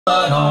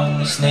but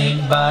only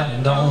snake bite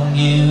and don't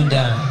you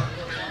die.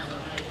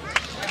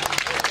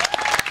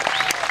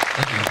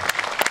 Thank you.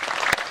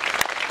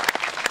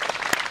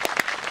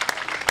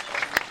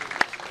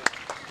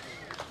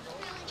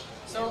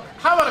 So,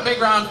 how about a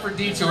big round for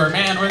Detour?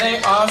 Man, were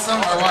they awesome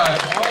or what?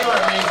 They were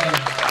amazing.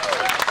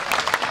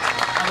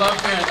 I love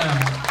hearing them.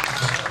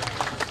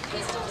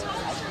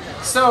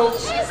 So,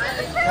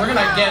 we're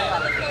gonna get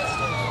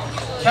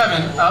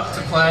Kevin up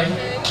to play,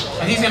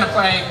 and he's gonna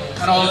play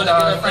an old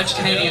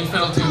French-Canadian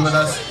fiddle tune with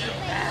us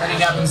that he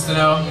happens to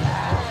know.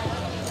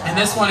 And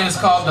this one is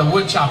called the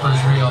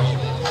Woodchopper's Reel.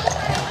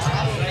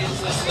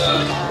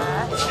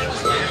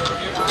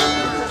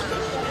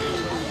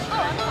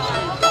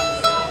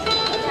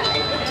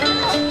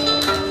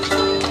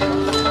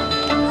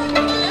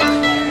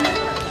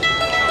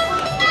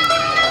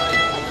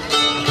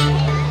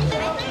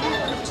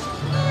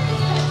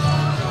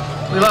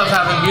 We love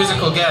having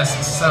musical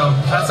guests, so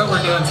that's what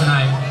we're doing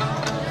tonight.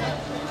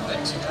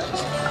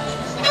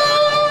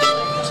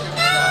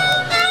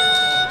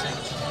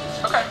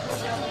 Okay,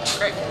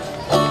 great.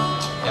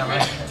 Yeah,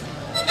 man.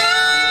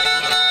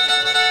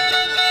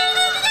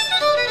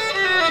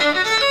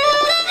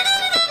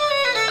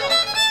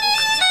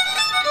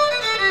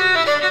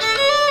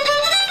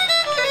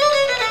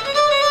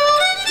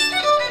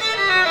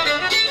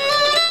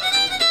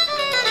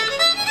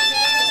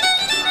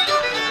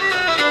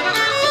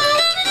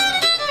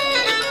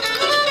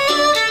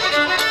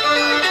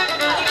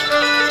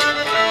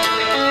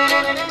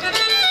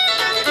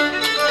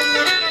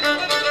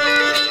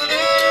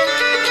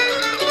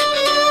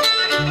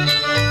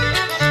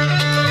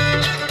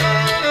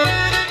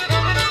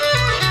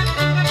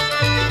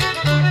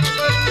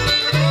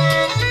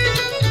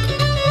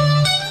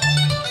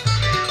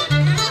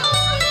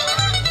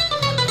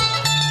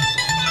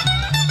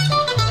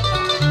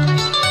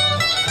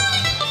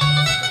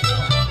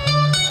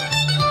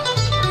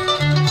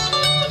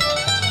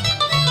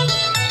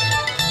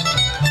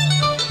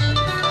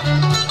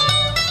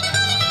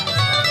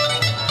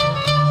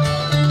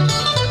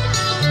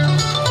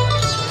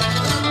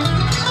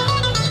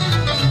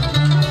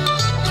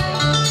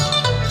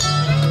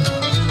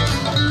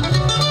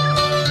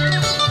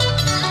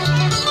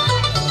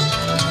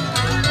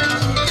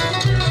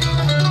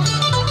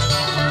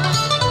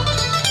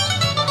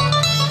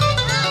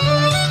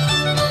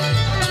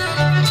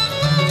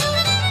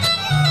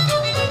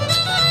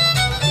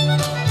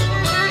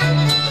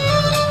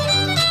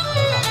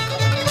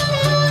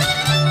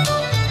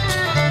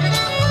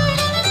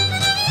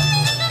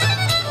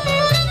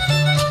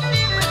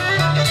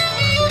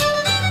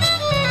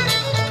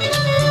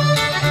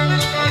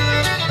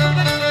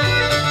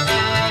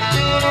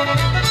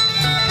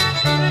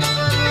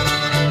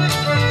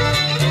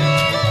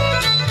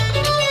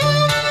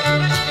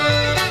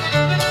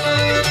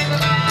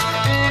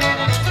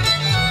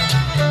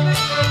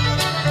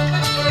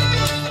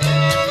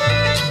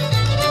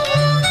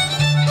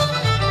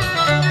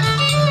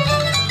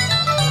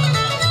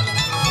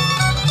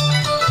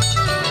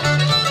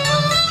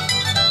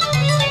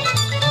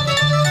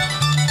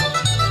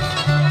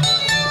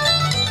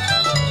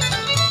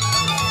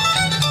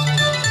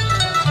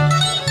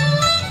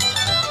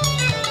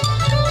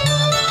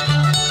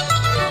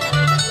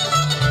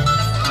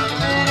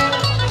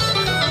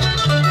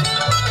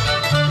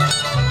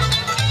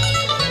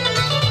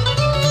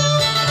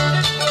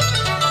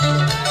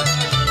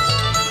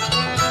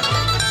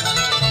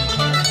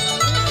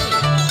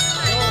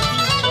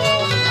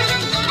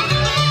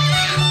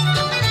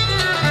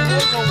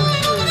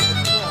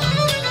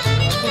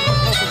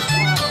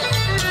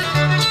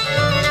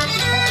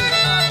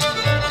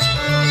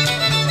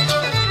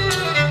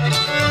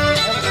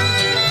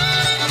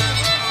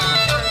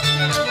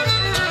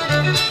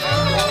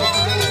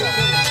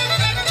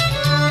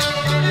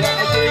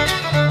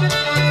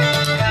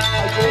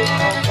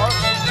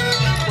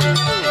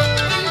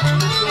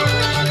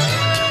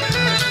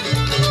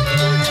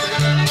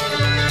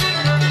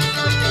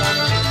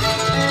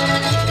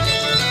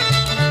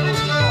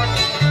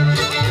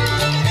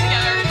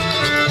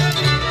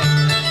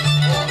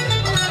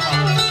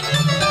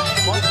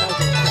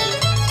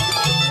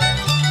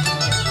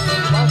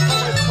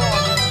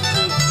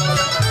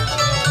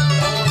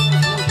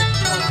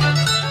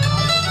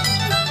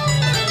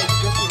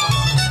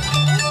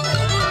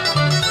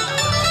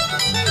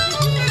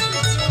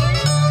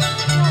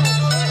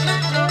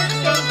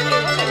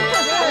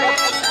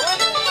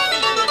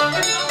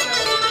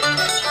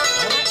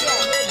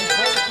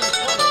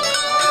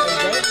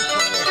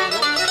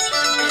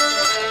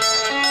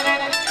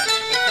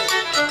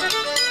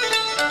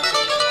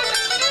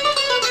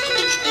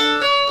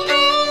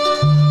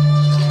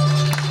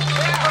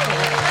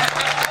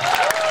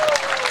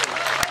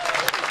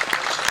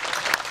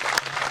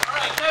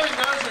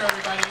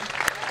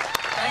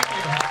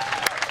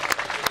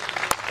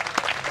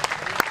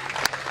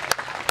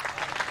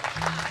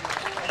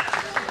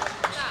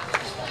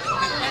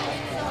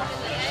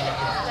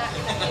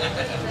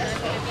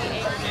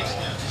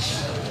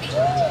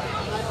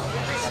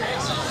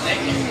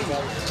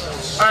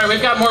 All right,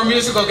 we've got more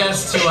musical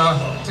guests to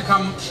to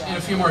come in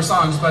a few more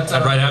songs, but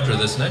right after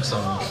this next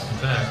song, in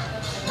fact.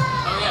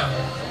 Oh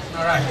yeah.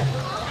 All right.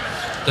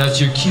 That's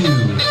your cue.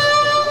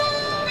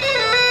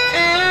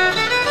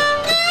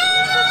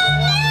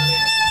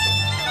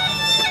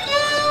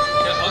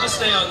 Yeah, I'll just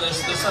stay on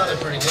this. This sounded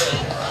pretty good.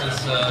 This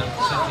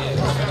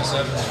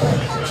 57,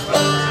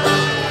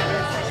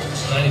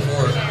 94.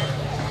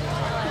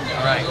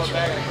 All right.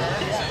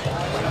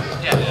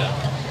 Yeah.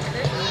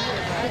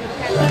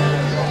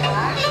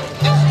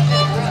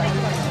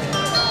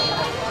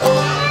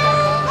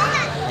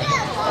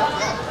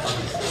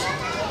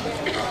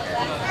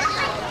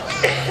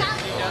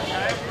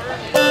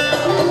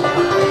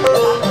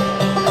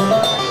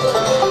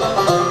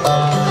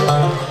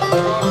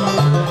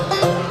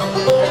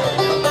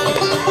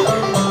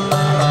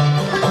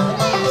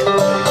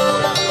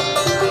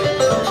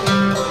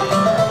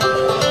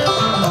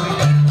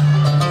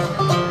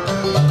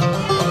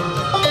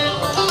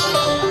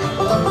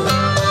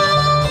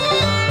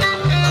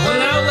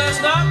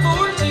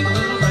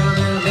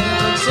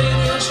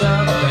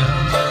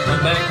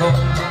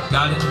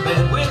 Got into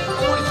bed with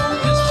 44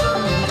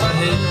 pistols in my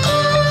head.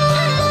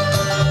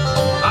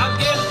 I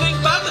began to think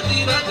about the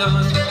deed I'd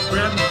done.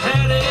 Grabbed my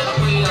hat and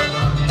away I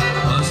run.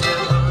 Must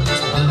have run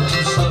just a little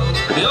too slow.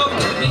 The old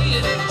me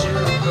in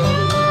Jericho.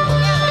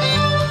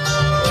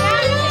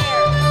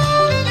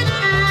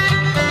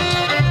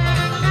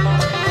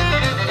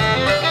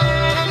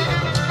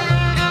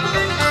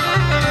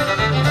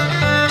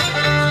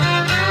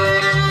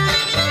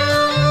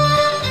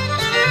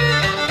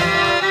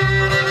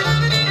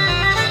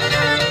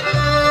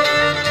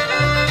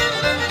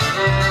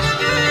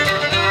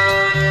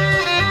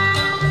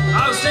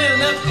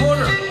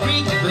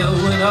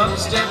 Up,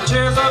 step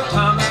sheriff of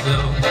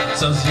Thomasville.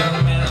 Sons of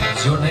young man,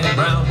 is your name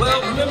Brown?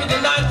 Well, remember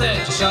the night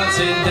that you shot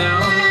Sadie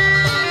down?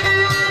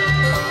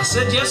 I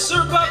said, yes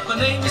sir, but my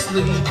name is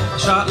Lee. I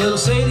shot little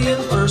Sadie in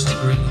the first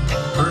degree.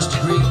 First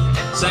degree,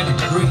 second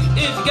degree.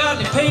 If you got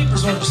any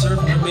papers, won't you serve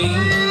them to me?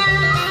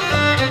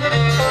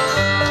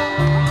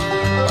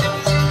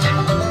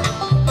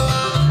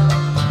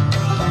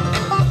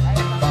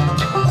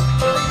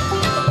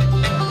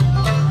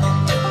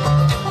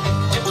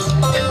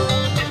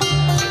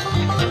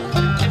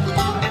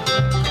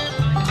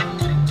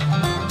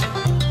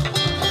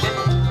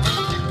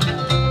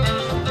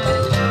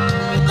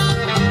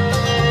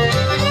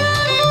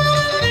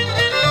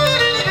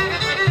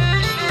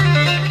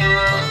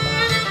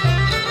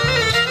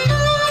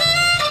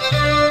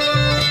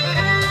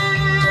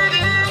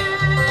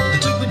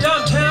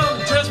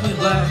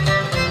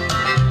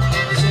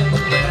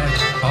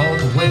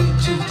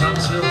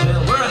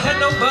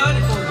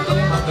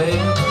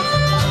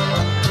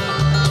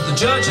 The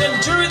judge and the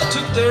jury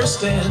took their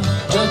stand.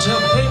 Judge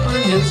held the paper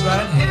in his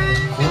right hand.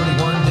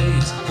 41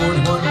 days,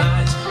 41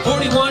 nights,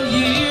 41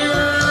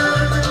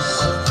 years.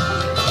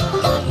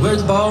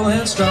 Where's the ball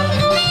and strike?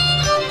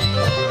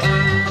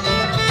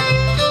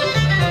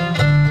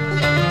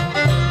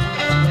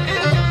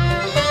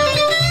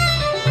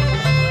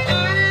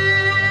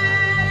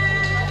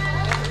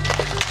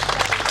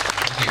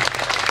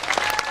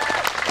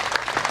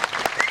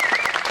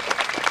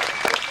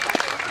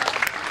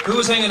 Who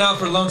was hanging out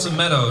for Lonesome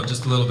Meadow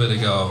just a little bit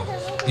ago?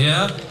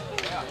 Yeah?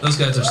 Those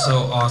guys are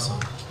so awesome.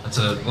 It's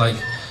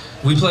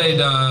we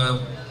played, a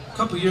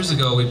couple years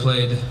ago, we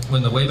played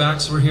when the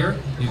Waybacks were here.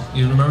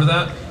 You remember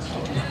that?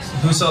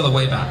 Who saw the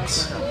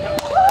Waybacks?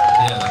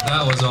 Yeah,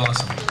 that was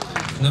awesome.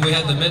 And then we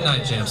had the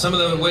Midnight Jam. Some of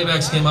the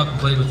Waybacks came up and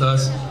played with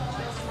us.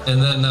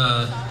 And then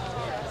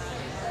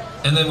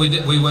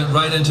we went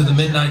right into the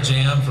Midnight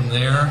Jam from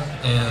there.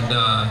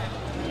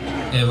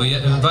 And we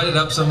invited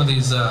up some of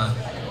these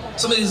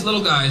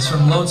little guys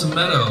from Lonesome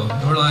Meadow.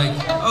 And we're like,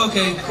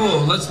 okay,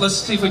 cool. Let's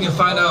see if we can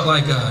find out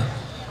like a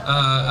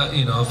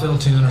fiddle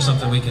tune or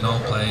something we can all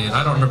play. And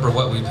I don't remember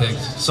what we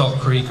picked, Salt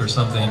Creek or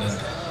something.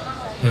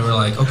 And we're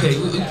like, okay,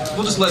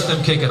 we'll just let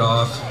them kick it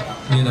off,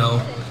 you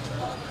know.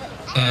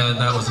 And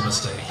that was a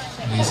mistake.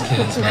 These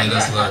kids made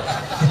us look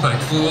like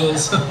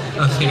fools.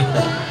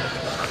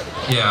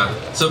 Yeah.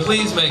 So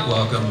please make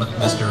welcome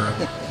Mr.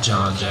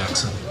 John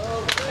Jackson. These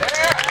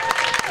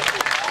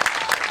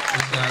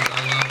guys, I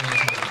love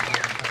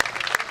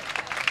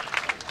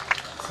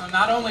them.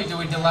 Not only do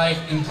we delight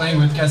in playing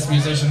with guest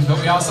musicians, but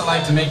we also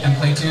like to make them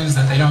play tunes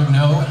that they don't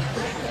know.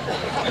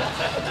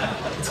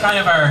 It's kind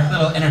of our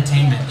little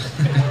entertainment.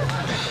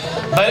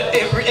 But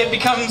it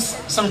becomes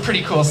some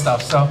pretty cool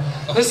stuff. So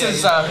this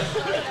is, oh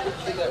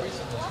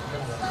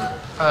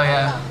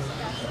yeah,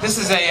 this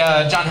is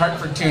a John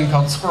Hartford tune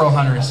called Squirrel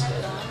Hunters.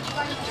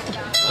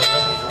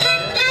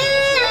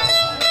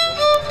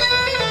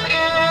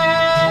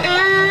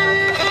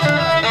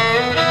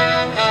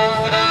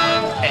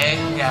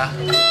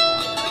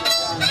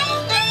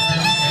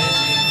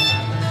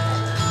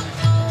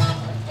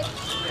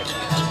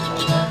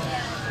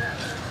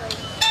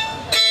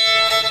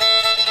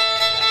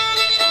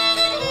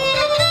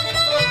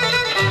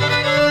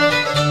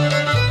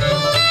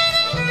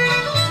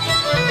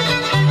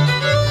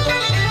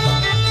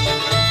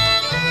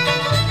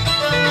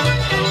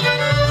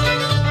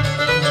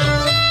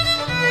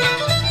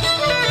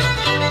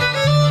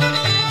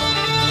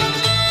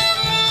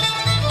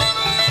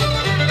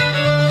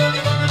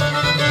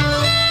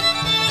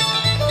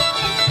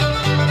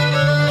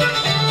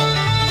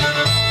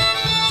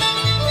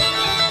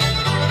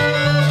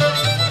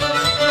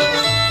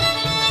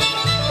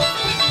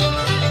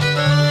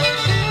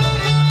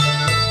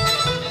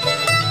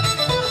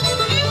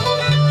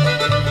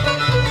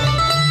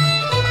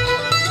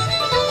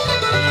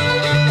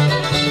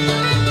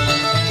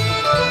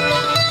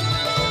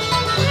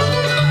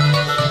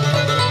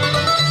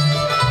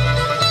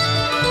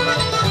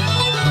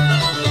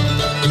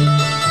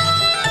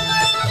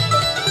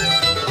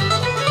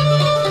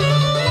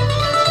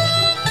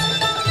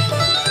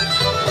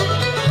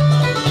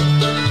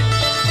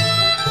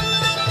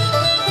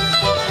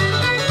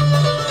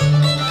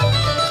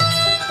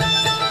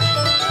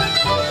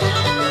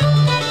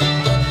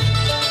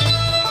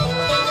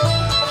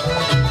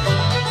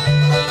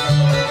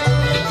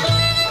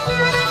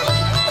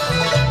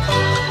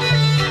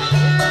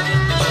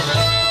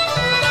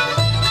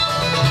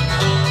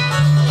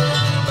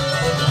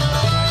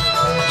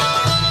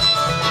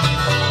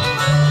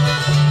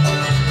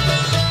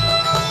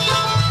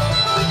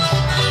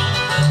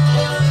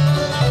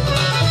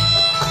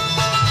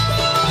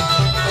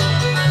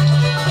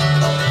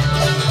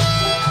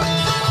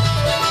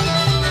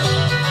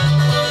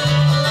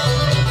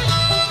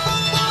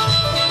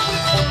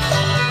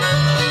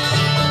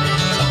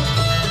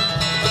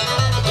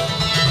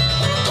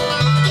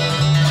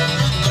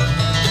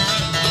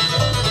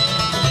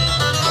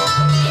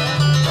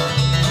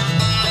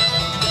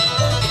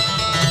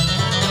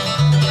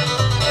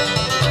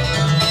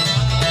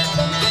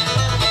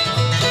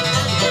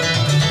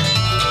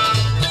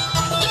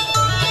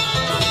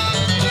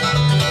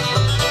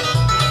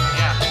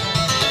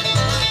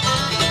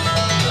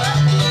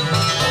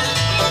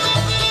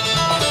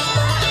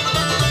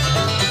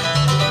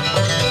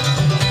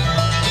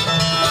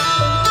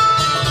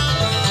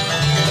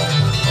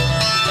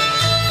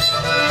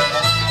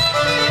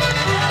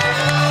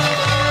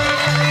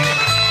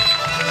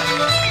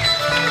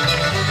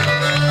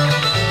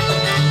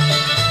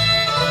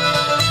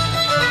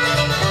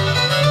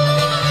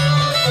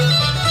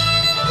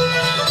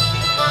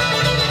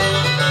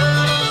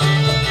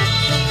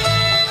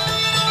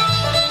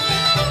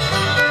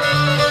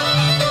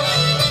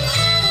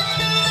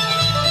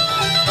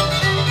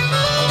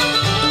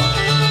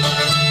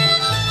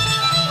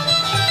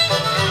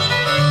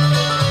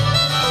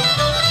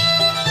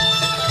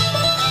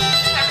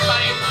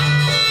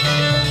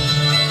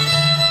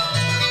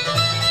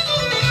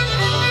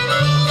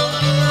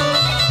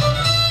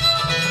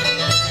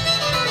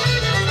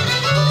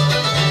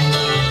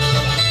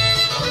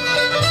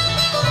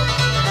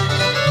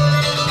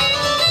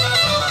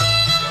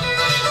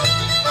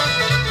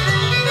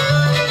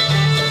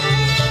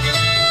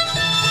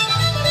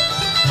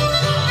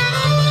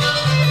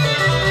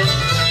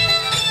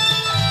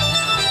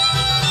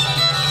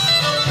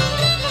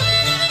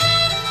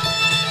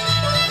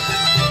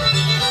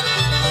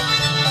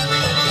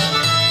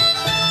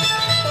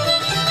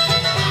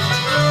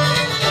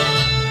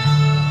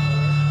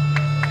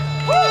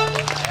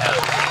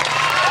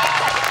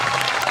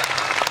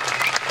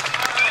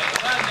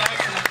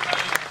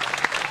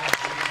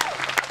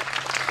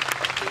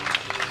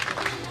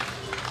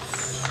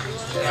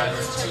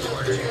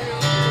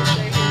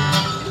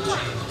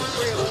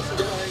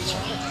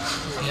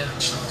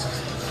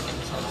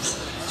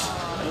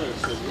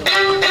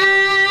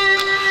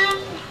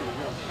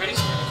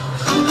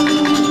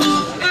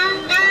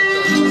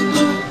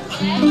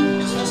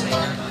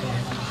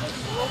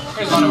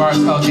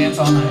 called Dance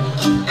All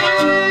Night.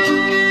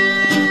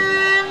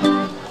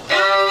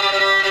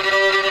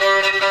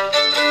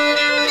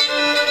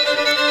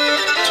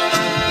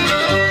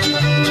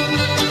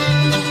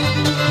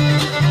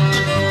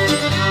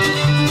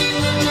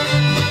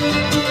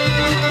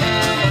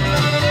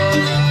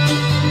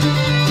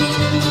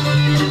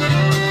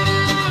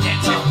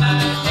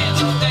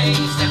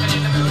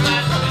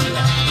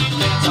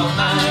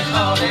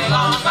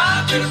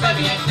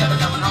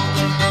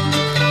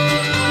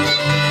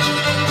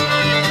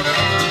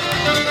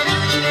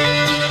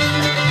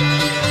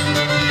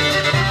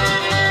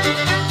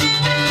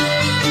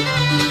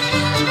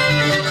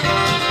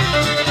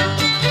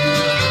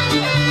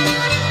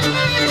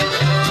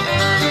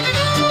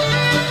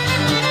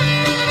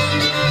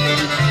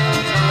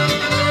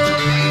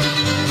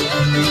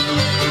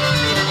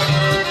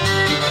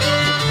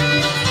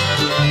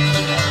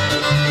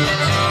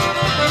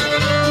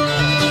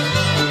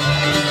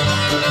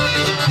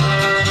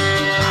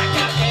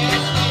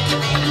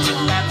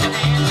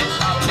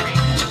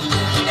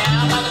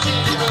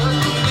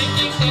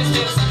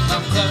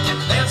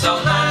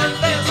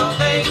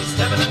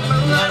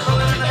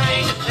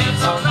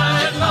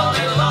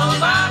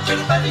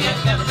 Baby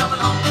ain't never coming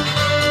home.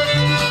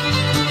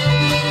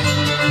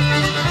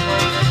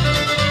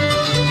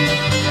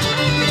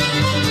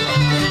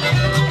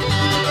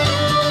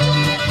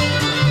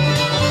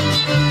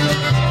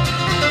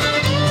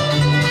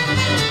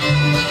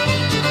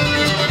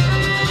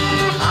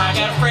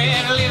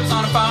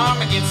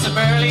 Gets up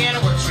early and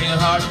it works real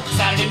hard.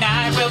 Saturday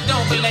night, well,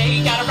 don't be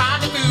late. Got